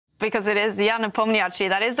because it is Jan Nepomniachtchi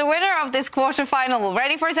that is the winner of this quarterfinal.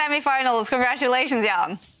 Ready for semi-finals. Congratulations,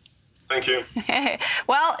 Jan. Thank you.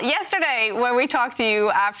 Well, yesterday when we talked to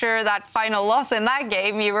you after that final loss in that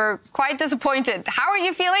game, you were quite disappointed. How are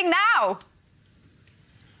you feeling now?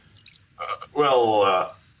 I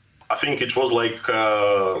think it was like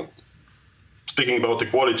speaking about the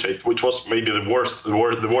quality, which was maybe the worst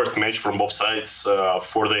match from both sides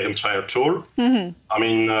for the entire tour. Mm-hmm. I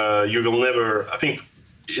mean, you will never. I think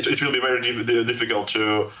it will be very difficult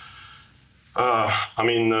to.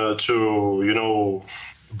 To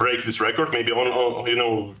break this record. Maybe you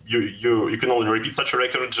can only repeat such a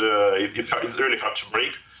record. It's really hard to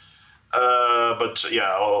break. But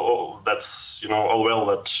yeah, that's all well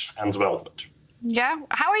that ends well. But. Yeah,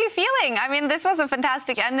 how are you feeling? I mean, this was a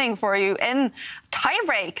fantastic ending for you in tie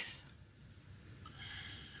breaks.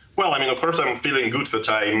 Well, I mean, of course, I'm feeling good that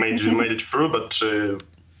I made it through. But I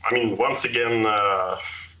mean, once again, I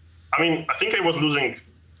think I was losing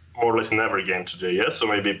more or less in every game today. Yeah, so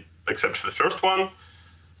maybe except for the first one.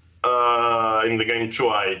 In the game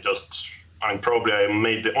 2, probably I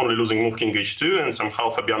made the only losing move King H2, and somehow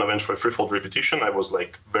Fabiano went for a threefold repetition. I was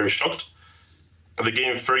like very shocked. The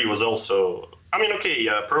game 3 was also,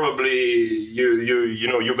 probably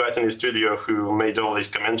you guys in the studio who made all this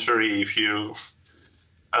commentary. If you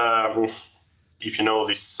know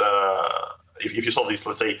this, if you saw this,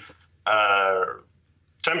 let's say,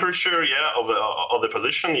 temperature, of the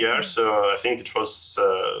position, So I think it was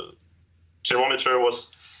thermometer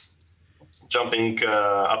was jumping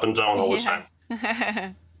up and down all the time.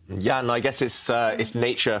 Yeah, no, I guess it's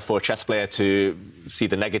nature for a chess player to see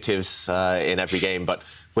the negatives in every game. But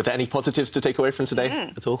were there any positives to take away from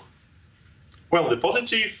today at all? Well, the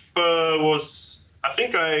positive was I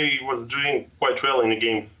think I was doing quite well in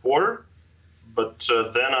game 4, but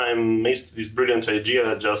then I missed this brilliant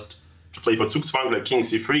idea just to play for Zugzwang, like King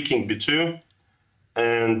C3, King B2,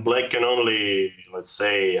 and Black can only, let's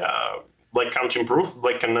say, Black can't improve.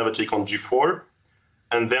 Black can never take on G4.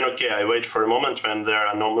 And then, I wait for a moment when there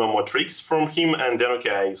are no more tricks from him, and then,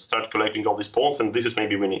 I start collecting all these pawns, and this is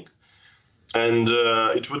maybe winning. And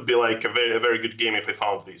it would be like a very good game if I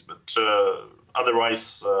found this. But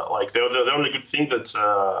otherwise, the only good thing that,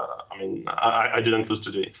 I didn't lose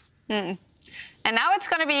today. Mm. And now it's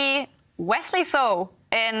going to be Wesley So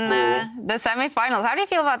in the semi-finals. How do you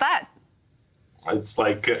feel about that? It's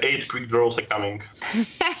like 8 quick draws are coming.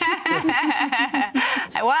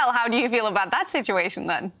 Well, how do you feel about that situation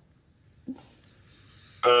then?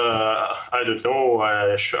 I don't know.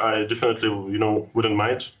 I definitely, wouldn't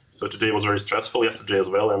mind. So today was very stressful. Yesterday as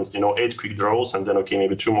well, and 8 quick draws, and then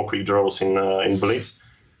maybe 2 more quick draws in Blitz,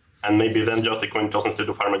 and maybe then just a coin toss instead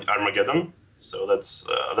of Armageddon. So that's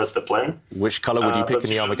the plan. Which color would you pick in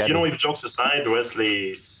the Armageddon? If jokes aside,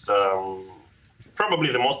 Wesley is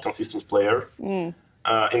probably the most consistent player in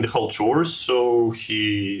the whole tour. So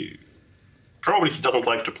he doesn't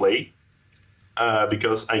like to play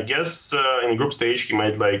because I guess in group stage he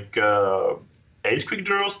made like 8 quick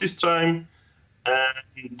draws this time, and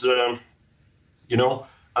in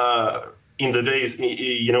the days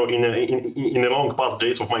in the long past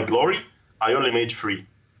days of my glory, I only made 3.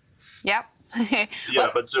 Yep.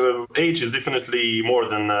 But 8 is definitely more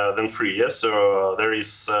than 3. Yes, so there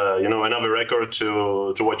is another record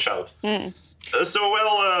to watch out. It's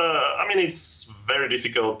very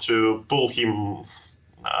difficult to pull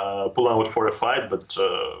out for a fight, but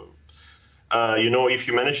if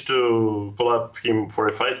you manage to pull up him for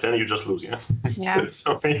a fight, then you just lose. Yeah.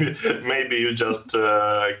 So maybe you just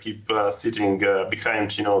keep sitting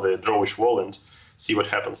behind the drawish wall and see what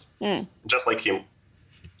happens, just like him.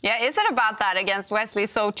 Yeah, is it about that against Wesley?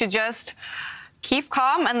 So to just keep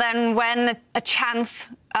calm, and then when a chance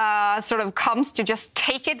sort of comes, to just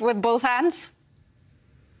take it with both hands?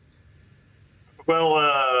 Well,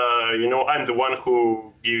 I'm the one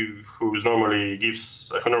who normally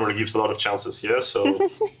gives a lot of chances here, so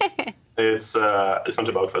it's not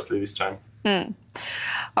about Wesley this time.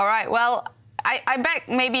 All right. Well, I bet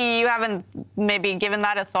maybe you haven't given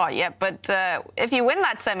that a thought yet, but if you win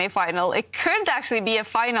that semi-final, it could actually be a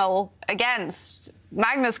final against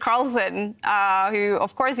Magnus Carlsen, who,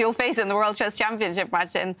 of course, you'll face in the World Chess Championship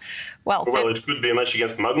match. And well, it could be a match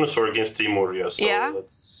against Magnus or against Timur. Yeah. So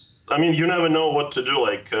you never know what to do.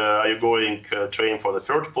 Like, are you going to aim for the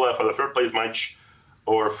third place match,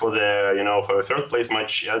 or for the third place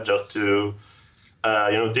match? Yeah, just to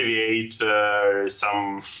deviate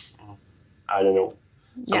some. I don't know,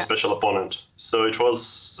 some special opponent. So it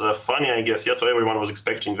was funny, I guess. Yeah, so everyone was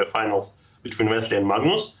expecting the finals between Wesley and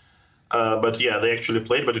Magnus. But yeah, they actually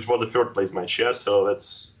played, but it was the third place match. Yeah, so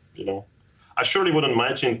that's, I surely wouldn't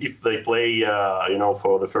mind if they play,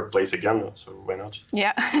 for the third place again. So why not?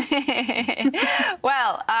 Yeah.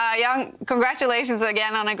 Well, Jan, congratulations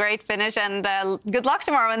again on a great finish, and good luck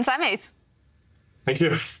tomorrow in semis. Thank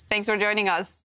you. Thanks for joining us.